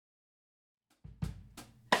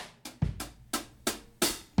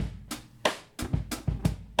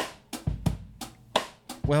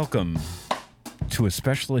Welcome to a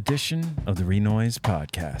special edition of the Renoise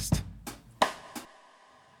Podcast.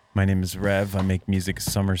 My name is Rev. I make music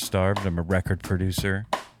summer starved. I'm a record producer,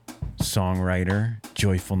 songwriter,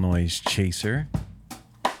 joyful noise chaser.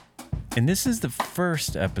 And this is the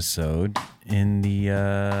first episode in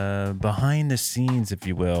the behind the scenes, if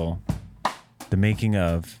you will, the making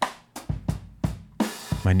of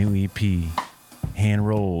my new EP, Hand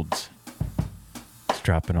Rolled. It's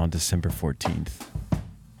dropping on December 14th.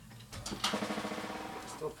 I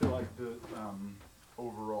still feel like the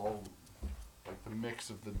overall, like the mix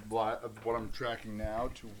of of what I'm tracking now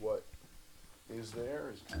to what is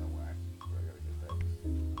there is kind of wacky. So I gotta get that.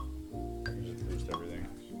 I can just boost everything.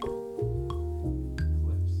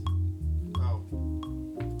 Oh.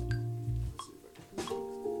 Let's see if I can.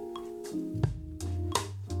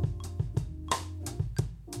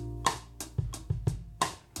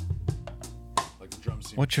 Like the drum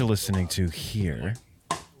scene. What you're listening to here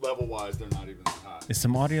Level wise, they're not even that high. is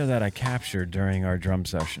some audio that I captured during our drum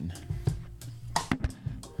session.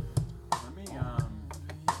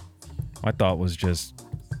 My thought was just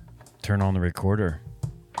turn on the recorder,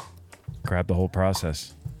 grab the whole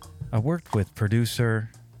process. I worked with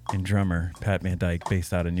producer and drummer Pat Van Dyke,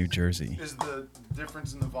 based out of New Jersey. Is the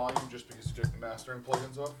difference in the volume just because you took the mastering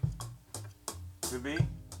plugins off? Could be.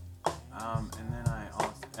 And then I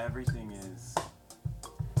also, everything is.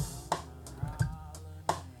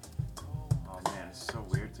 Oh man, it's so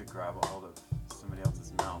weird to grab a hold of somebody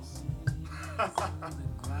else's mouse.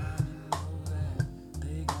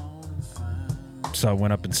 So I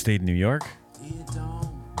went up and stayed in New York.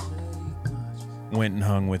 Went and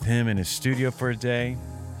hung with him in his studio for a day.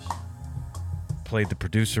 Played the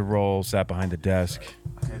producer role, sat behind the desk.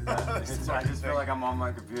 I just feel like I'm on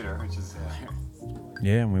my computer, which is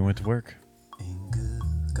Yeah, and we went to work.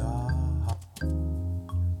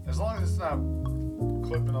 As long as it's not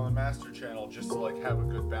clipping on the master channel, just to like have a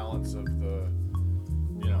good balance of the,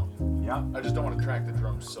 you know. Yeah. I just don't want to track the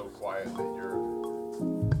drums so quiet that you're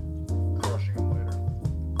crushing them later.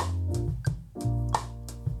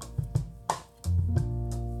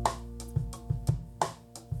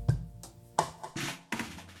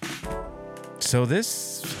 So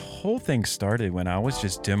this whole thing started when I was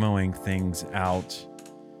just demoing things out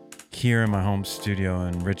here in my home studio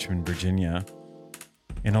in Richmond, Virginia.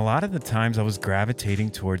 And a lot of the times I was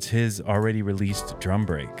gravitating towards his already released drum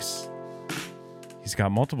breaks. He's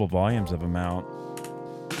got multiple volumes of them out.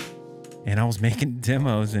 And I was making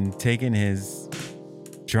demos and taking his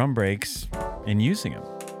drum breaks and using them.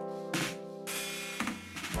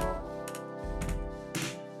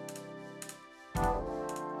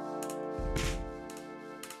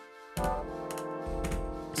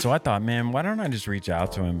 So I thought, man, why don't I just reach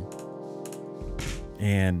out to him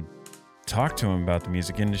and talk to him about the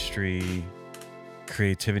music industry,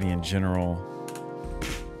 creativity in general.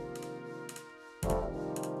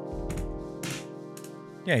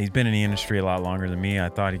 Yeah, he's been in the industry a lot longer than me. I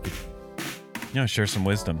thought he could, share some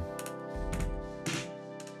wisdom.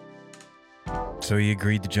 So he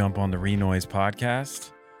agreed to jump on the Renoise Podcast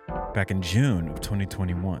back in June of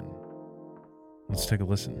 2021. Let's take a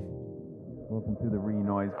listen. Welcome to the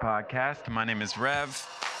Renoise Podcast. My name is Rev,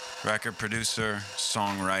 record producer,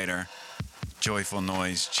 songwriter, joyful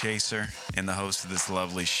noise chaser, and the host of this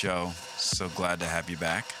lovely show. So glad to have you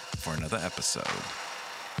back for another episode.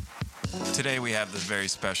 Today we have this very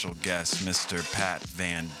special guest, Mr. Pat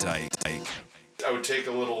Van Dyke. I would take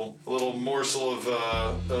a little morsel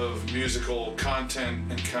of musical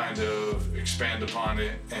content and kind of expand upon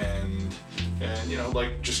it, and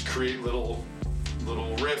like just create little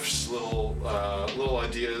riffs, little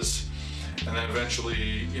ideas, and then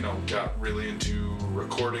eventually, got really into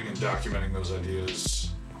recording and documenting those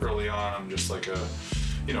ideas early on. I'm just like a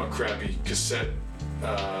crappy cassette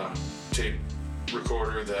tape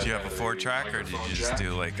recorder that. Do you have a 4-track, or did you just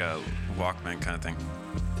do like a Walkman kind of thing?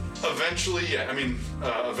 Eventually, yeah.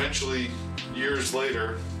 Eventually, years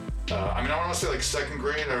later, I want to say like second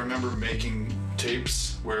grade, I remember making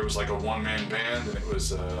tapes where it was like a one-man band, and it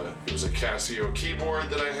was a Casio keyboard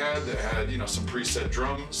that I had that had some preset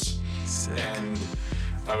drums. Sick. And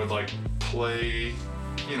I would like play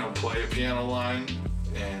a piano line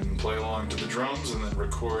and play along to the drums, and then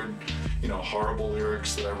record horrible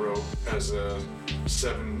lyrics that I wrote as a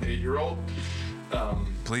 7-8-year-old.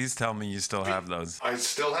 Please tell me you still have those. I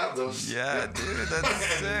still have those. Yeah, dude, that's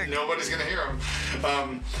sick. Nobody's gonna hear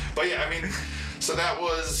them. But yeah, so that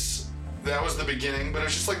was that was the beginning, but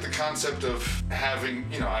it's just like the concept of having,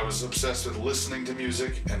 I was obsessed with listening to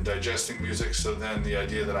music and digesting music. So then the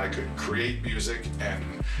idea that I could create music and,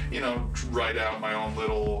 write out my own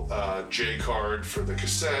little J card for the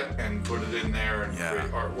cassette and put it in there and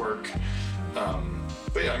create artwork.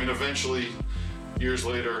 But yeah, eventually, years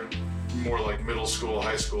later, more like middle school,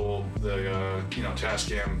 high school, the,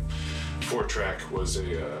 Tascam 4-track was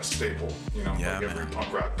a staple, every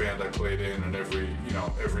punk rock band I played in and every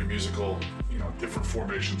musical, different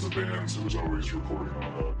formations of bands, it was always recording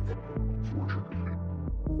on a 4-track.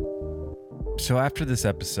 So after this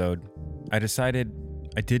episode, I decided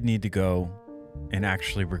I did need to go and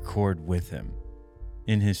actually record with him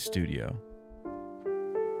in his studio.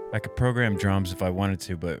 I could program drums if I wanted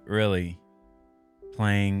to, but really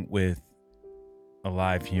playing with a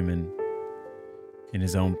live human in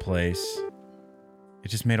his own place, it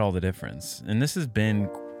just made all the difference. And this has been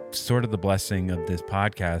sort of the blessing of this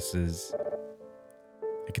podcast is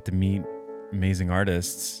I get to meet amazing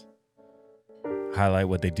artists, highlight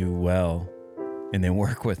what they do well, and then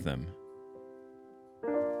work with them.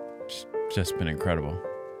 It's just been incredible.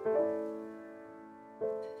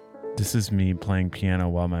 This is me playing piano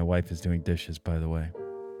while my wife is doing dishes, by the way.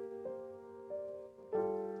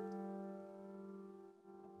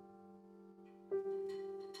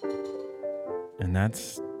 And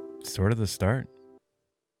that's sort of the start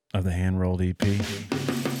of the hand-rolled EP.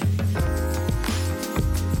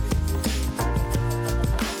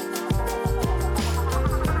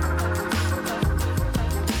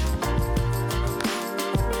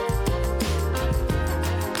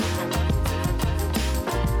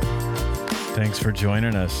 Thanks for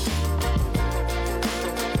joining us.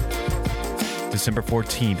 December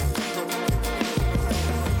 14th.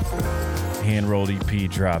 Hand-rolled EP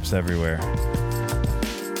drops everywhere.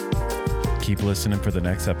 Keep listening for the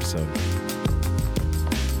next episode.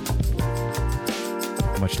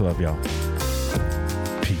 Much love, y'all.